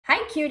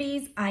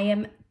cuties, I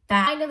am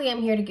back. Finally,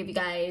 I'm here to give you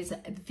guys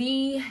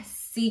the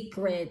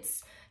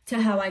secrets to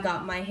how I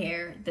got my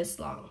hair this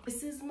long.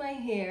 This is my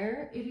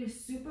hair. It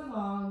is super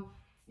long.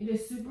 It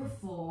is super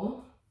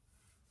full.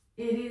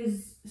 It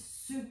is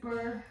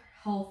super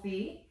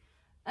healthy.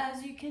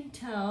 As you can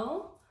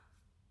tell,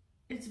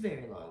 it's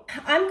very long.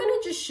 I'm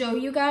gonna just show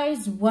you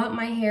guys what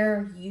my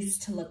hair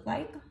used to look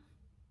like.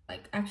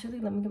 Like, actually,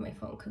 let me get my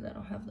phone because I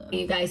don't have the...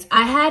 You guys,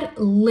 I had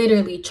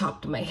literally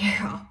chopped my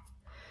hair off.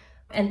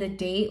 And the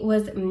date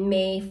was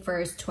May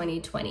 1st,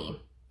 2020.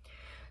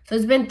 So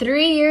it's been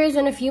 3 years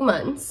and a few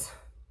months.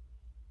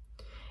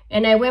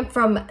 And I went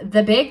from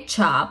the big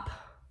chop,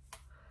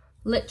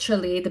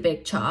 literally the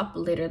big chop,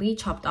 literally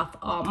chopped off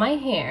all my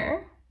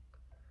hair.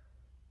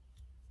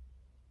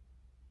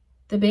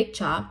 The big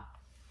chop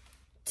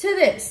to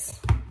this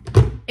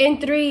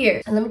in 3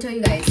 years. And let me tell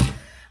you guys,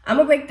 I'm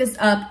gonna break this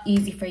up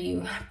easy for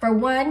you. For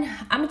one,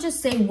 I'm gonna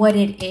just say what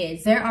it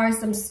is. There are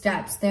some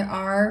steps. There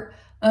are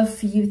a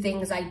few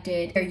things I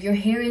did. Your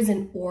hair is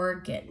an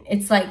organ.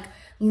 It's like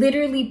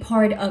literally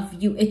part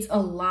of you. It's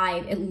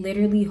alive. It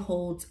literally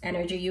holds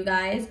energy, you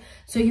guys.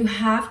 So you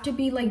have to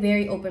be like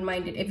very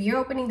open-minded. If you're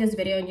opening this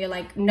video and you're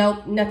like,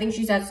 nope, nothing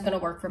she says is gonna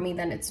work for me,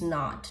 then it's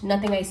not.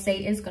 Nothing I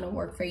say is gonna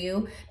work for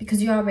you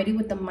because you're already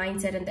with the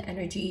mindset and the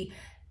energy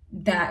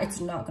that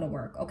it's not gonna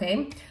work,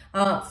 okay?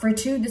 For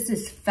two, this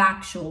is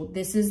factual.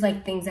 This is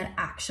like things that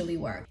actually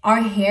work.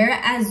 Our hair,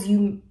 as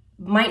you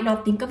might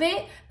not think of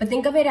it, but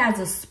think of it as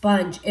a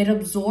sponge. It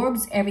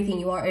absorbs everything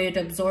you are. It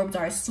absorbs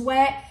our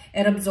sweat.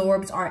 It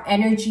absorbs our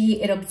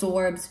energy. It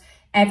absorbs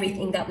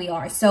everything that we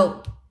are.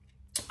 So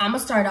I'm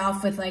gonna start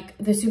off with like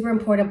the super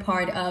important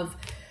part of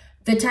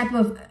the type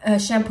of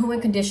shampoo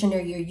and conditioner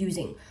you're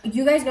using.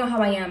 You guys know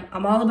how I am.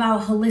 I'm all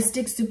about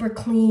holistic, super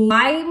clean.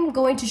 I'm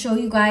going to show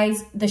you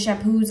guys the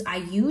shampoos I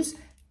use.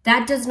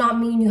 That does not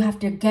mean you have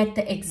to get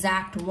the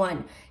exact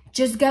one.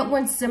 Just get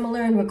one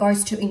similar in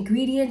regards to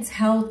ingredients,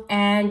 health,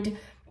 and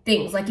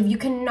things. Like if you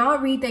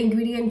cannot read the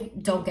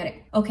ingredient, don't get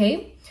it,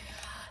 okay?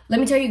 Let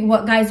me tell you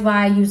what, guys,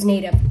 why I use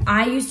Native.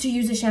 I used to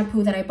use a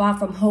shampoo that I bought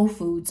from Whole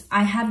Foods.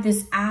 I have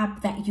this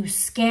app that you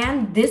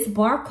scan this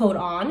barcode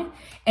on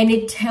and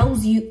it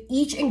tells you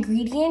each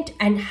ingredient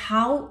and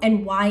how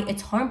and why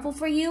it's harmful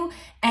for you,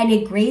 and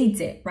it grades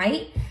it,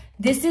 right?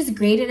 This is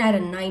graded at a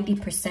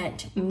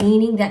 90%,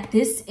 meaning that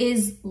this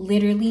is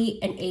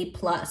literally an A+.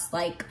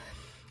 Like,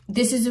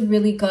 this is a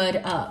really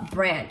good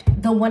brand.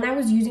 The one I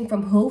was using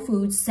from Whole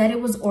Foods said it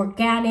was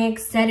organic,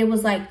 said it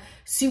was like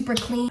super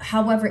clean.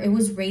 However, it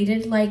was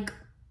rated like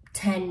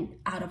 10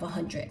 out of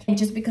 100. And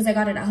just because I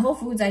got it at Whole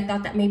Foods, I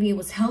thought that maybe it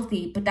was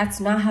healthy, but that's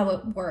not how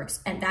it works.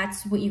 And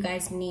that's what you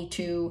guys need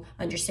to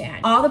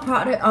understand. All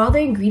the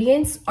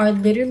ingredients are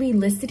literally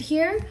listed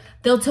here.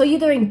 They'll tell you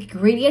their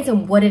ingredients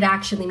and what it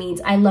actually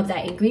means. I love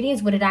that.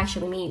 Ingredients, what it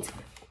actually means.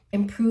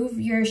 Improve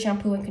your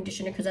shampoo and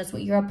conditioner because that's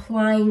what you're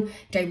applying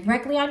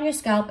directly on your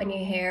scalp and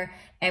your hair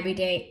every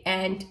day,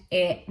 and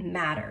it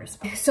matters.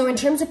 So in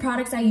terms of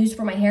products I use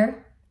for my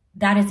hair,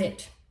 that is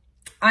it.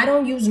 I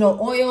don't use no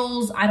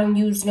oils. I don't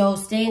use no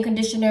stay-in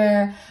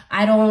conditioner.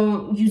 I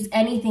don't use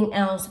anything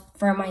else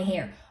for my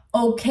hair.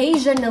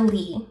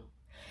 Occasionally,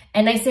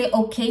 and I say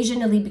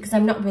occasionally because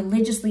I'm not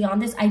religiously on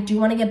this, I do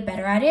want to get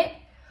better at it.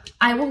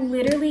 I will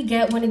literally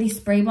get one of these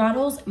spray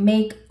bottles,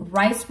 make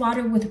rice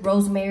water with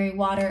rosemary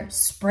water,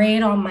 spray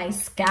it on my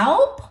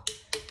scalp,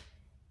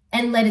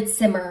 and let it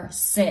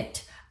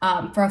sit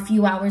for a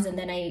few hours, and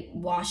then I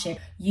wash it.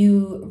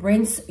 You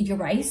rinse your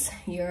rice,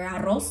 your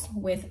arroz,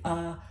 with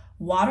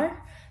water.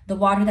 The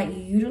water that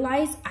you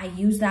utilize, I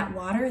use that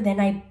water. Then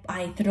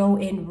I throw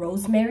in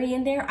rosemary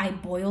in there. I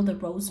boil the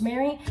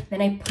rosemary.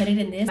 Then I put it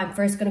in this. I'm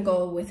first going to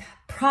go with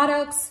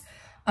products.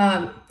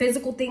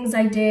 Physical things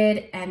I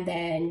did, and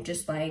then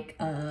just like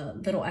a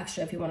little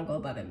extra if you want to go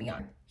above and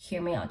beyond.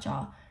 Hear me out,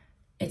 y'all.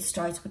 It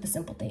starts with the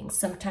simple things.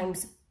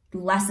 Sometimes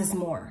less is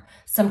more.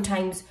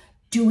 Sometimes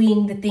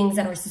doing the things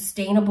that are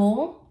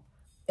sustainable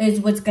is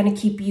what's going to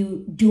keep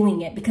you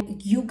doing it,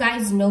 because you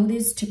guys know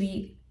this to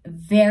be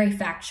very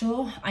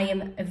factual. I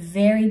am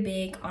very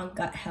big on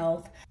gut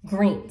health.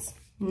 Greens.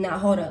 Now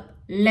hold up.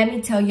 Let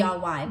me tell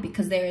y'all why,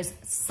 because there is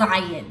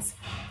science,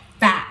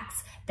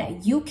 facts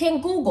that you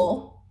can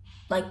Google.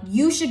 Like,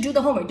 you should do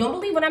the homework. Don't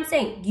believe what I'm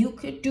saying. You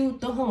could do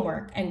the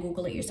homework and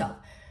Google it yourself.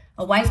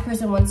 A wise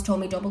person once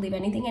told me, don't believe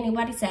anything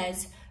anybody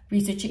says.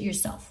 Research it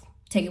yourself.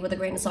 Take it with a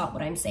grain of salt,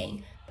 what I'm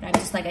saying. But I'm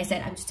just, like I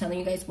said, I'm just telling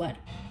you guys what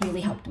really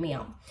helped me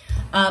out.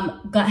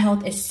 Gut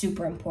health is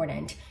super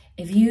important.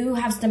 If you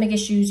have stomach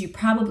issues, you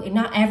probably,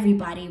 not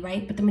everybody,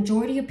 right? But the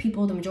majority of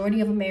people, the majority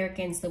of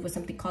Americans live with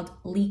something called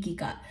leaky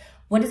gut.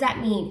 What does that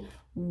mean?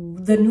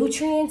 The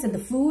nutrients and the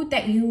food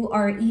that you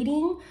are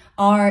eating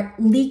are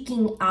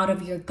leaking out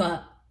of your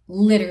gut,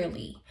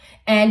 literally.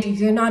 And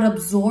you're not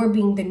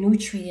absorbing the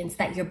nutrients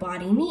that your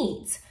body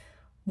needs.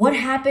 What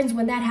happens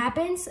when that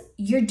happens?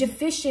 You're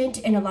deficient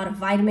in a lot of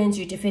vitamins,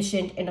 you're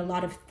deficient in a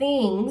lot of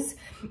things,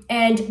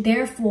 and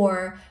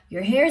therefore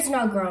your hair is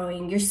not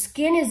growing, your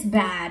skin is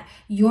bad,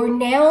 your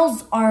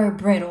nails are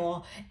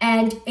brittle,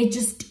 and it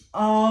just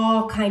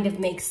all kind of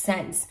makes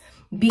sense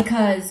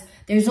because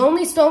There's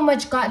only so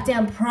much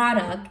goddamn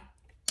product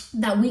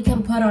that we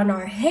can put on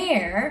our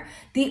hair.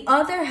 The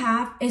other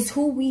half is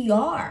who we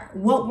are,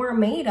 what we're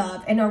made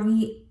of, and are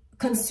we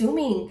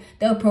consuming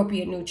the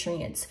appropriate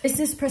nutrients. This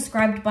is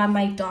prescribed by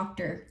my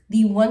doctor.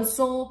 The One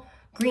Soul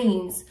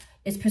Greens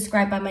is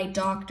prescribed by my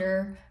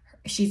doctor.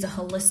 She's a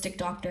holistic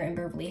doctor in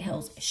Beverly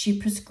Hills. She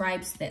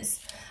prescribes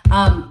this.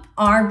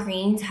 Our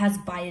greens has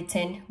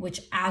biotin,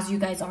 which, as you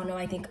guys all know,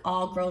 I think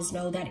all girls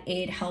know that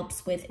it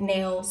helps with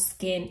nail,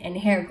 skin, and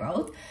hair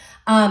growth.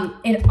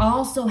 It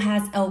also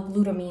has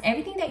L-glutamine.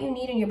 Everything that you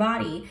need in your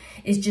body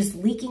is just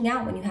leaking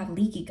out when you have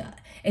leaky gut.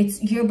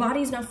 Your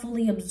body's not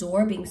fully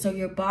absorbing, so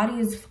your body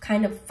is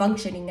kind of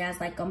functioning as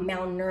like a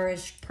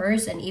malnourished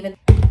person. Even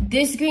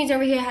this greens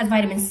over here has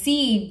vitamin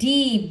C,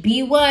 D,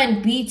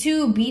 B1,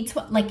 B2,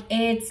 B12. Like,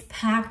 it's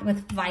packed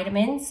with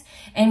vitamins,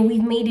 and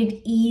we've made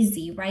it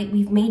easy, right?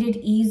 We've made it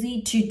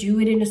easy to do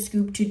it in a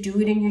scoop, to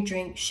do it in your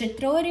drink. Shit,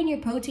 throw it in your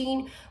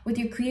protein with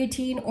your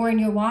creatine or in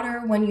your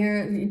water when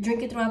you're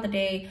drinking throughout the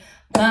day.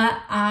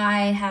 But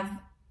I have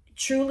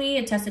truly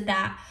attested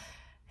that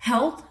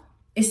health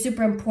is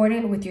super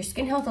important with your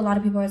skin health. A lot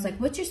of people are like,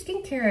 what's your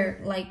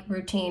skincare like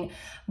routine?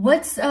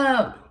 What's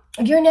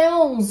your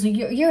nails,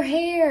 your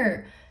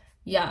hair?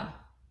 Yeah,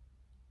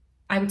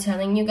 I'm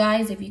telling you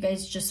guys, if you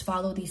guys just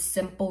follow these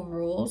simple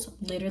rules,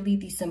 literally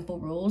these simple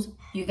rules,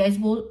 you guys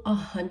will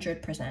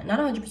 100%, not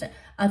 100%,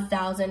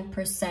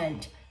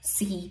 1000%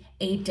 see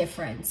a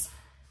difference.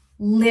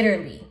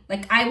 Literally,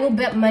 like, I will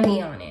bet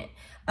money on it.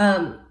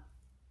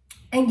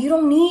 And you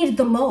don't need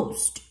the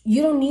most.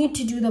 You don't need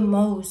to do the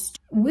most.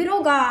 We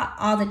don't got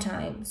all the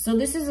time. So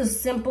this is a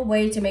simple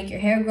way to make your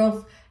hair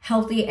growth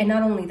healthy. And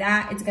not only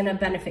that, it's gonna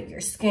benefit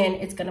your skin.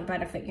 It's gonna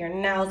benefit your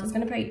nails. It's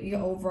gonna benefit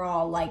your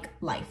overall like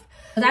life.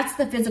 So that's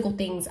the physical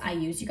things I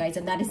use, you guys.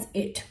 And that is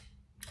it.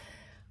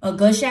 A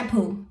good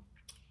shampoo,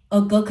 a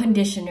good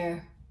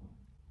conditioner,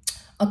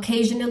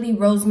 occasionally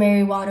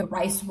rosemary water,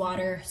 rice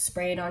water,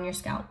 spray it on your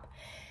scalp,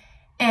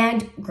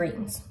 and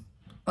greens,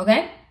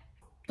 okay?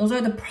 Those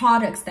are the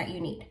products that you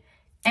need.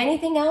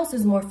 Anything else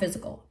is more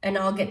physical, and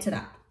I'll get to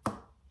that.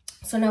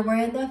 So now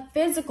we're in the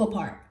physical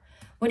part.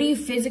 What do you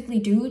physically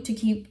do to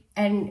keep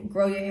and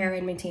grow your hair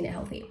and maintain it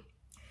healthy?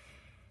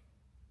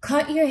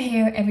 Cut your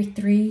hair every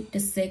 3 to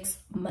 6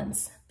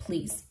 months,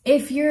 please.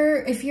 If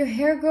your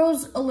hair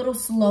grows a little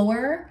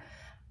slower,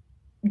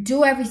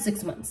 do every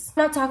 6 months.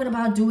 I'm not talking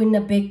about doing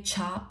a big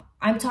chop.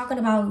 I'm talking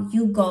about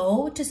you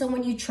go to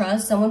someone you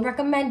trust, someone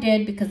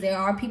recommended, because there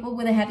are people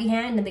with a heavy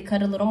hand and they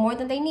cut a little more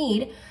than they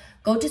need.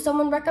 Go to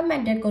someone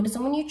recommended, go to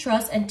someone you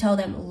trust and tell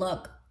them,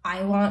 look,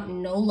 I want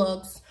no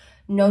looks,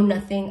 no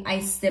nothing. I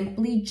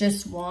simply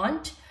just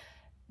want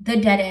the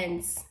dead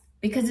ends,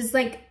 because it's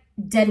like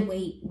dead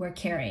weight we're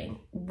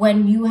carrying.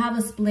 When you have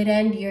a split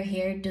end, your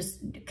hair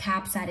just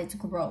caps at its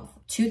growth.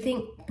 2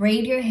 things,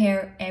 braid your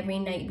hair every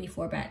night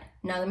before bed.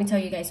 Now, let me tell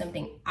you guys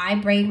something. I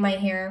braid my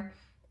hair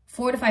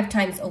 4 to 5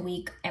 times a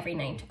week every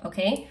night,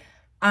 okay?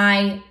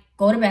 I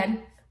go to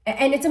bed,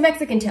 and it's a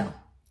Mexican tale.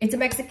 It's a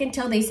Mexican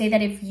tale. They say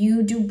that if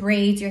you do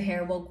braids, your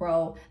hair will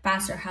grow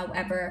faster.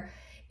 However,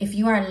 if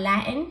you are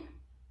Latin,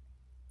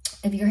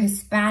 if you're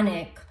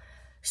Hispanic,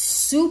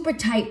 super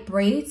tight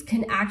braids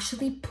can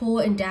actually pull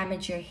and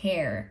damage your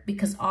hair,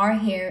 because our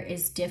hair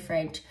is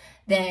different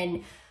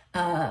than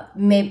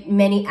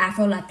many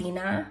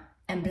Afro-Latina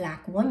and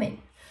Black women.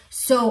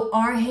 So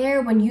our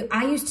hair,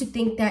 I used to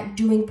think that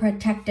doing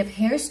protective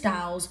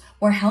hairstyles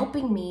were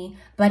helping me,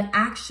 but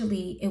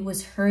actually it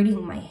was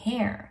hurting my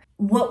hair.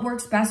 What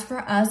works best for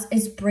us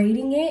is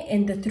braiding it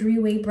in the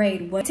 3-way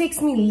braid. What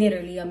takes me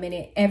literally a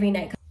minute every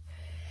night.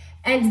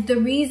 And the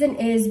reason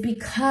is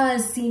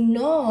because si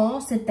no,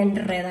 se te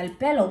enreda el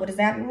pelo. What does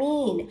that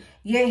mean?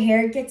 Your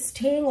hair gets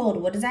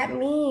tangled. What does that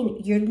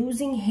mean? You're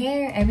losing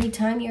hair every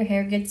time your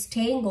hair gets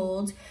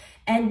tangled.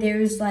 And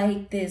there's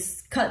like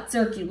this cut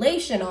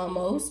circulation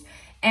almost,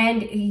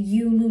 and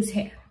you lose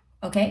hair,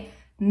 okay?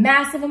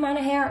 Massive amount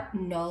of hair?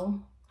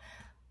 No.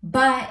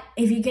 But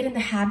if you get in the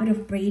habit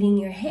of braiding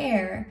your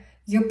hair,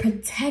 you're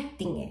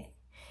protecting it.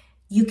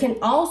 You can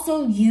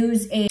also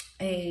use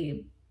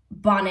a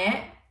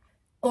bonnet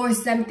or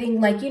something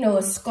like, you know,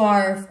 a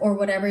scarf or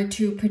whatever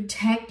to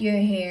protect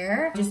your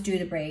hair. Just do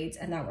the braids,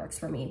 and that works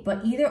for me.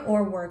 But either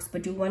or works,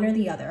 but do one or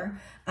the other.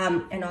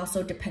 And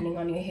also, depending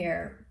on your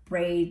hair,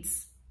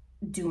 braids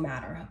do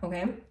matter,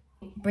 okay?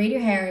 Braid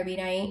your hair every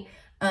night.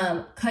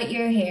 Cut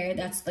your hair.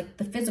 That's like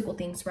the physical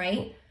things,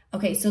 right?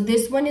 Okay, so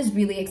this one is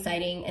really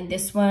exciting, and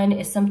this one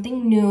is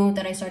something new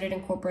that I started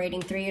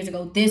incorporating 3 years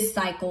ago, this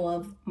cycle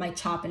of my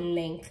chop and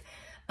length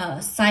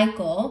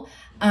cycle,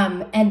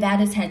 and that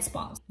is head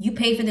spas. You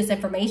pay for this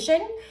information,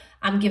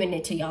 I'm giving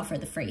it to y'all for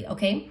the free,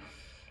 okay?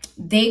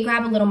 They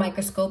grab a little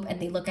microscope and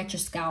they look at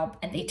your scalp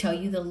and they tell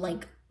you the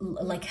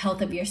like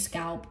health of your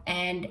scalp,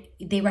 and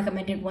they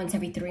recommend it once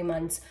every 3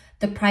 months.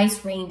 The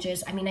price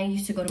ranges, I mean, I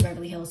used to go to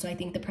Beverly Hills, so I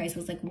think the price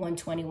was like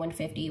 $120,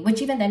 $150,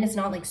 which even then it's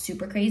not like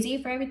super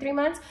crazy for every 3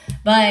 months.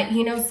 But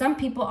you know, some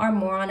people are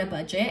more on a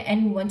budget,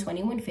 and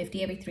 $120,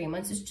 $150 every 3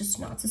 months is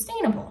just not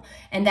sustainable.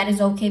 And that is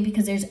okay,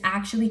 because there's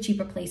actually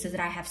cheaper places that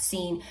I have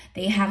seen.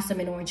 They have some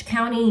in Orange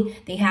County.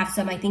 They have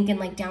some, I think, in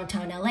like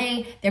downtown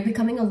LA. They're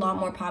becoming a lot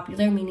more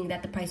popular, meaning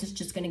that the price is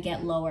just going to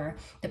get lower.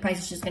 The price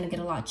is just going to get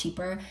a lot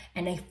cheaper.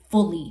 And I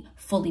fully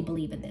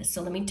believe in this.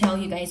 So let me tell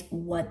you guys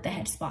what the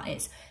head spa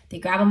is. They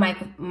grab a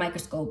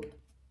microscope.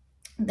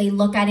 They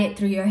look at it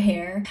through your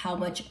hair, how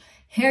much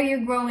hair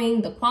you're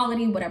growing, the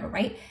quality, whatever,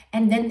 right?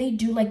 And then they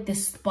do like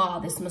this spa,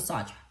 this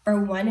massage.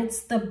 For one,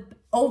 it's the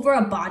over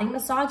a body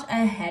massage.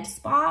 A head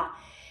spa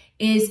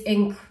is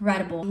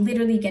incredible.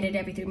 Literally get it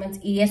every 3 months.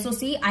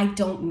 ESOC, I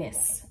don't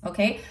miss,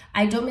 okay?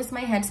 I don't miss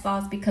my head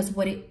spas, because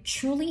what it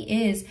truly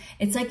is,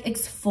 it's like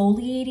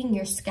exfoliating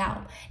your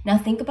scalp. Now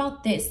think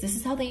about this. This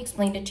is how they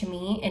explained it to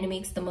me, and it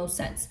makes the most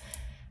sense.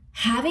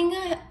 Having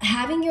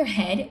your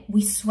head,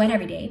 we sweat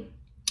every day.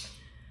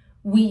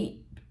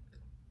 We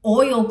have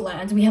oil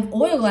glands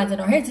in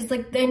our heads. It's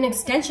like an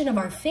extension of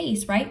our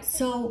face, right?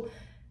 So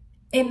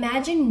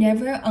imagine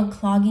never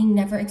unclogging,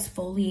 never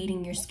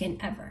exfoliating your skin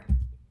ever.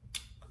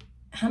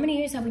 How many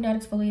years have we not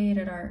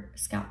exfoliated our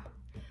scalp?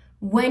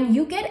 When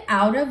you get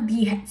out of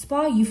the head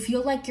spa, you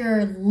feel like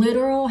your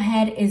literal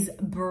head is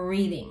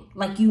breathing.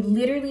 Like you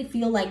literally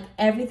feel like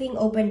everything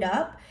opened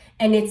up,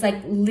 and it's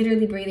like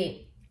literally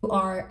breathing. You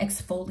are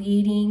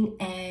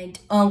exfoliating and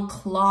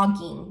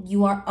unclogging.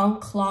 You are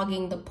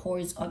unclogging the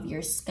pores of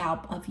your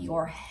scalp, of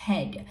your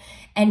head.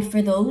 And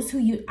for those who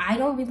use, I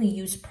don't really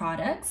use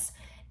products,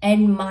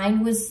 and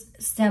mine was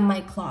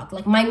semi-clogged.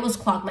 Like mine was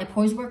clogged. My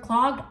pores were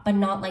clogged, but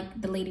not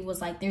like the lady was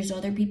like, there's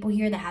other people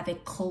here that have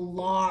it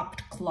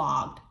clogged,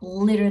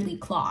 literally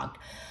clogged.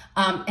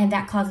 And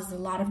that causes a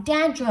lot of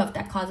dandruff.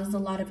 That causes a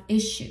lot of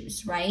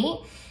issues, right?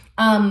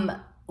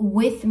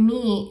 With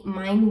me,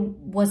 mine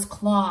was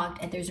clogged,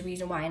 and there's a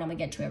reason why, and I'm gonna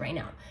get to it right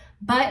now.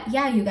 But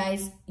yeah, you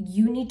guys,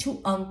 you need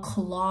to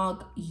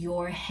unclog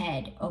your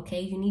head,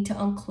 okay? You need to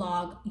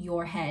unclog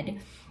your head.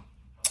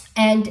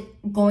 And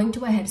going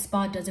to a head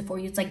spa does it for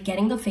you. It's like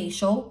getting a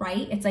facial,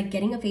 right? It's like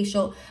getting a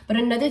facial. But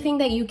another thing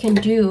that you can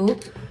do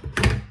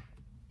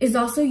is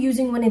also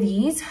using one of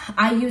these.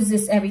 I use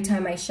this every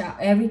time I shower.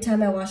 Every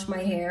time I wash my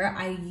hair,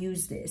 I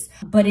use this.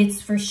 But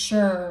it's for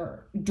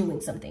sure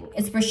doing something.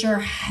 It's for sure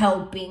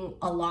helping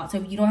a lot. So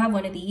if you don't have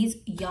one of these,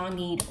 y'all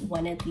need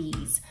one of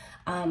these.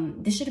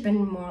 This should have been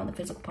more on the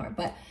physical part,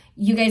 but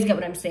you guys get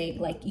what I'm saying.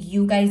 Like,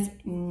 you guys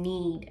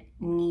need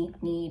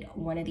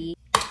one of these.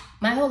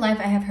 My whole life,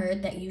 I have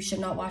heard that you should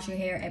not wash your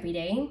hair every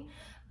day,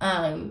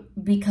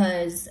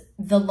 because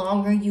the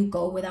longer you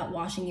go without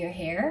washing your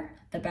hair,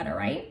 the better,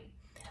 right?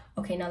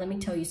 Okay, now let me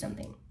tell you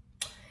something.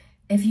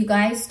 If you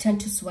guys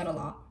tend to sweat a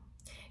lot,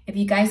 if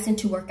you guys tend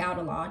to work out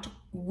a lot,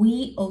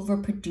 we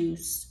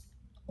overproduce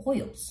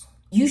oils.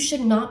 You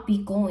should not be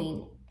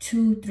going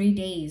 2-3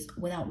 days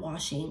without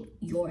washing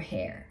your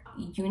hair.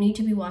 You need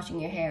to be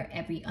washing your hair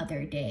every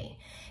other day.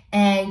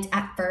 And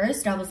at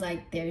first I was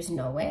like, there's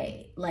no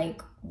way.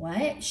 Like,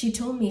 what? She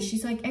told me,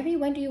 she's like,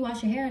 when do you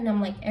wash your hair? And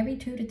I'm like, every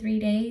 2 to 3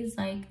 days,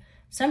 like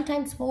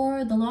sometimes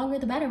 4, the longer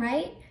the better,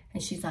 right?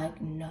 And she's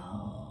like,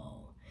 no.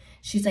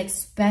 She's like,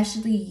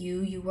 especially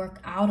you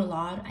work out a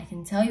lot. I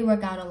can tell you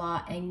work out a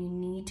lot, and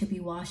you need to be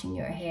washing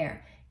your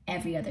hair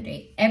every other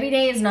day. Every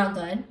day is not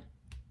good.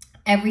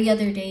 Every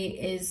other day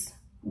is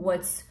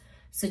what's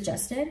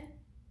suggested.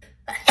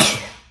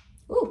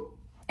 Ooh.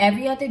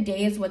 Every other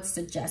day is what's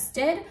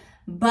suggested,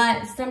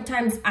 but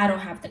sometimes I don't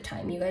have the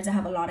time. You guys, I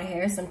have a lot of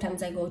hair.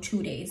 Sometimes I go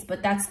 2 days,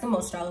 but that's the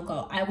most I'll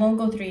go. I won't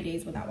go 3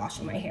 days without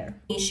washing my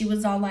hair. She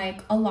was all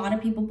like, a lot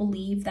of people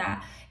believe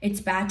that it's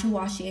bad to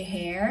wash your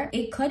hair.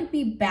 It could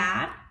be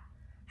bad.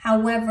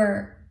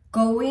 However,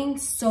 going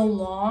so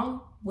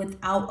long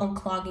without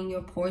unclogging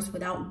your pores,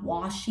 without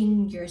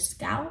washing your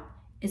scalp,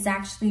 is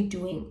actually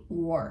doing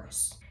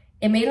worse.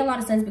 It made a lot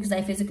of sense because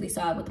I physically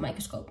saw it with the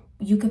microscope.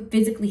 You could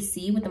physically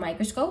see with the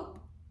microscope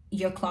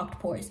your clogged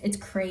pores. It's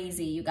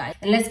crazy, you guys.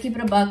 And let's keep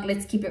it a buck.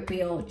 Let's keep it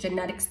real.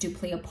 Genetics do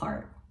play a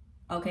part,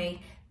 okay?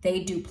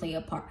 They do play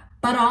a part.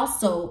 But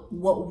also,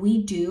 what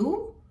we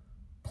do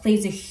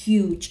plays a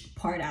huge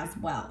part as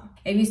well.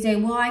 If you say,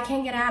 well, I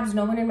can't get abs,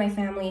 no one in my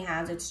family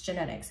has, it's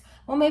genetics.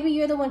 Well, maybe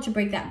you're the one to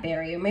break that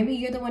barrier. Maybe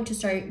you're the one to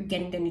start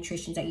getting the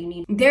nutrition that you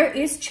need. There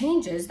is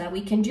changes that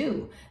we can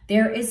do.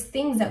 There is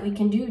things that we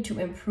can do to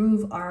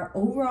improve our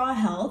overall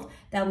health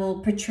that will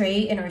portray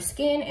in our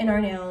skin, in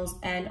our nails,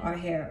 and our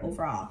hair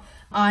overall.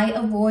 I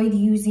avoid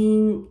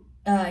using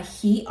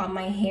heat on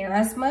my hair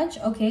as much,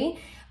 okay?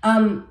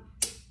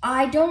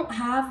 I don't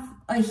have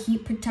a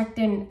heat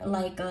protectant,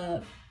 like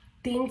a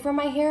thing for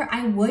my hair.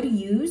 I would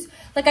use,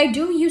 like, I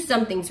do use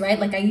some things, right?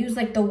 Like I use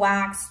like the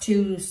wax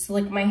to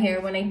slick my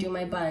hair when I do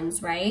my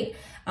buns, right?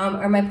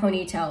 Or my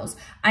ponytails.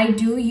 I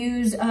do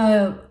use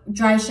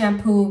dry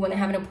shampoo when I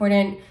have an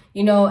important,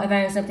 you know,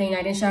 event or something.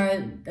 I didn't shower,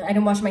 I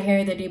didn't wash my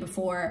hair the day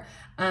before.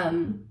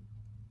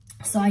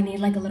 So I need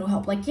like a little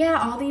help. Like,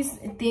 yeah, all these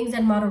things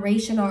in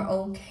moderation are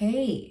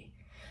okay.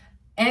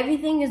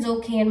 everything is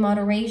okay in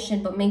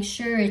moderation, but make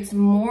sure it's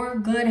more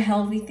good,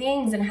 healthy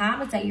things and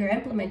habits that you're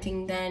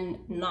implementing than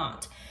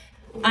not.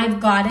 I've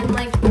gotten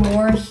like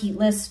more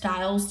heatless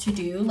styles to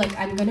do. Like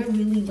I'm gonna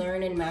really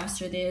learn and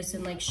master this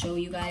and like show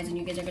you guys, and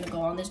you guys are gonna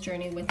go on this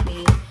journey with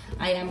me.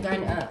 I am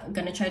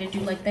gonna try to do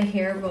like the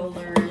hair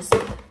rollers,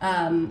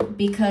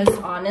 because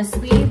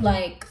honestly,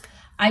 like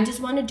I just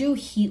want to do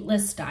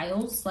heatless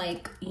styles,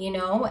 like, you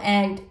know,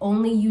 and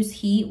only use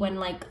heat when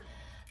like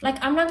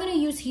I'm not gonna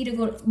use heat to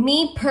go,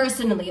 me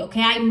personally,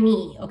 okay?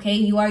 Okay?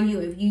 You are you.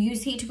 If you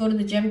use heat to go to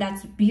the gym,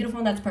 that's beautiful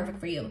and that's perfect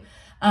for you.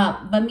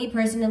 But me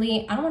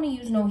personally, I don't want to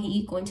use no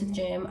heat going to the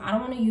gym. I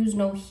don't want to use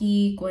no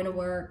heat going to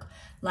work.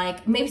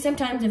 Like maybe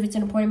sometimes if it's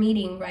an important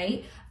meeting,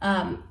 right?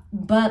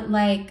 But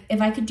like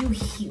if I could do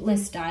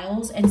heatless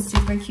styles and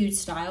super cute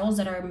styles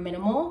that are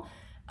minimal,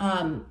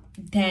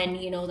 then,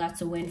 you know,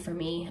 that's a win for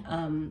me.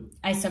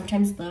 I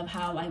sometimes love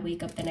how I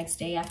wake up the next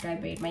day after I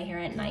braid my hair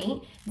at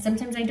night, and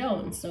sometimes I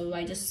don't. So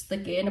I just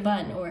stick it in a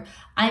bun, or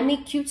I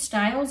make cute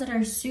styles that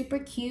are super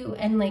cute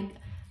and like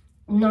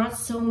not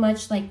so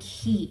much like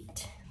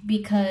heat,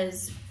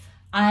 because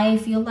I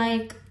feel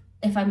like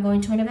if I'm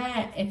going to an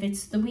event, if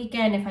it's the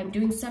weekend, if I'm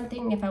doing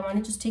something, if I want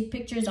to just take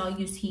pictures, I'll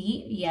use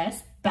heat.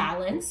 Yes,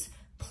 balance.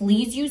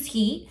 Please use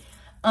heat.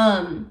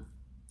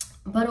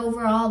 But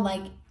overall,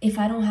 like if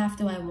I don't have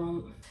to, I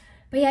won't.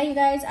 But yeah, you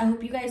guys, I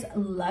hope you guys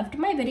loved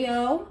my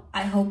video.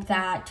 I hope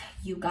that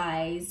you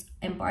guys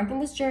embark on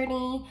this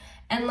journey.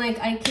 And like,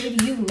 I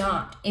kid you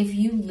not, if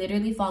you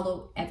literally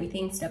follow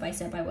everything step by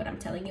step by what I'm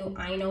telling you,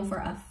 I know for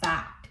a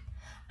fact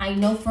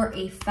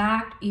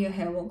your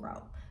hair will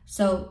grow.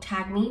 So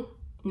tag me,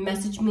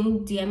 message me,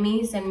 DM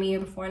me, send me your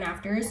before and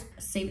afters,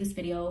 save this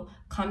video,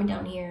 comment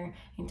down here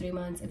in 3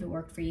 months if it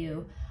worked for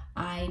you.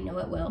 I know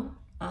it will.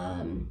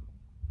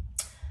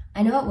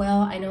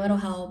 I know it'll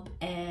help.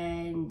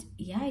 And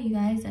yeah, you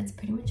guys, that's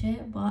pretty much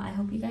it. Well, I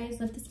hope you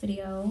guys loved this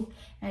video,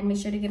 and make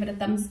sure to give it a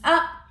thumbs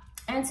up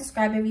and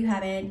subscribe if you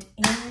haven't,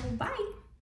 and bye.